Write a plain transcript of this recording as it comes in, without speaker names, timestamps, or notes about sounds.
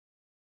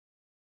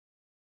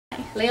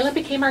Layla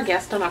became our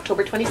guest on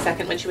October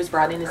 22nd when she was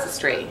brought in as a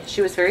stray.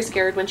 She was very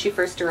scared when she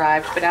first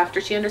arrived, but after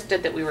she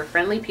understood that we were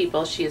friendly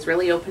people, she has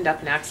really opened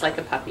up and acts like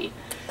a puppy.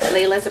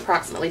 Layla is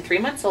approximately 3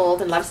 months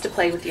old and loves to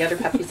play with the other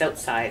puppies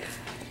outside.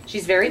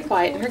 She's very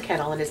quiet in her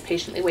kennel and is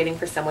patiently waiting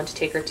for someone to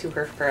take her to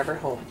her forever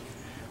home.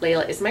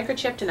 Layla is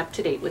microchipped and up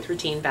to date with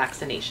routine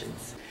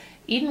vaccinations.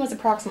 Eden was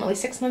approximately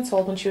 6 months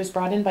old when she was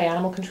brought in by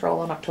Animal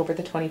Control on October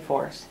the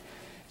 24th.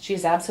 She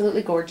is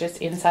absolutely gorgeous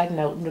inside and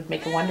out and would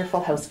make a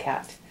wonderful house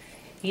cat.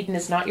 Eden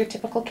is not your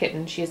typical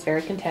kitten. She is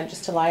very content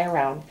just to lie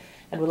around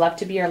and would love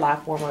to be your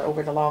lap warmer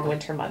over the long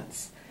winter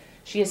months.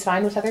 She is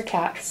fine with other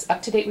cats,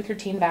 up to date with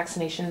routine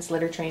vaccinations,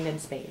 litter trained and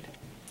spayed.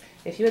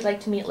 If you would like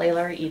to meet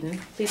Layla or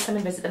Eden, please come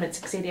and visit them at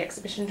 680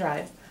 Exhibition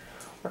Drive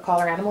or call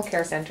our Animal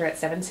Care Center at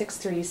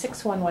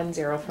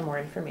 763-6110 for more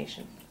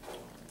information.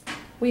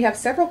 We have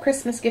several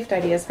Christmas gift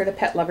ideas for the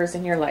pet lovers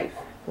in your life.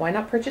 Why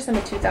not purchase them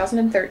a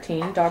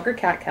 2013 dog or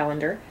cat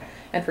calendar,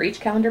 and for each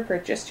calendar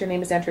purchased, your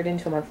name is entered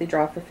into a monthly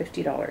draw for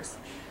 $50.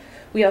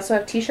 We also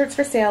have t-shirts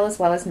for sale as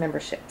well as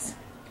memberships.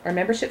 Our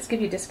memberships give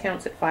you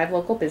discounts at 5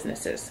 local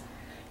businesses.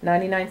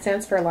 99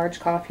 cents for a large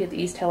coffee at the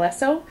East Hill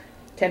Esso,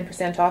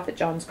 10% off at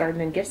John's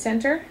Garden and Gift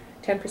Center,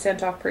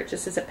 10% off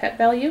purchases at Pet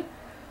Value,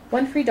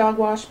 1 free dog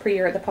wash per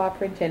year at the Paw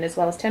Print Inn, as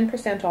well as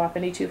 10% off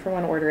any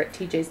 2-for-1 order at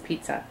TJ's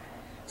Pizza.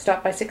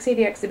 Stop by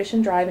 680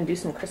 Exhibition Drive and do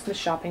some Christmas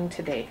shopping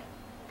today.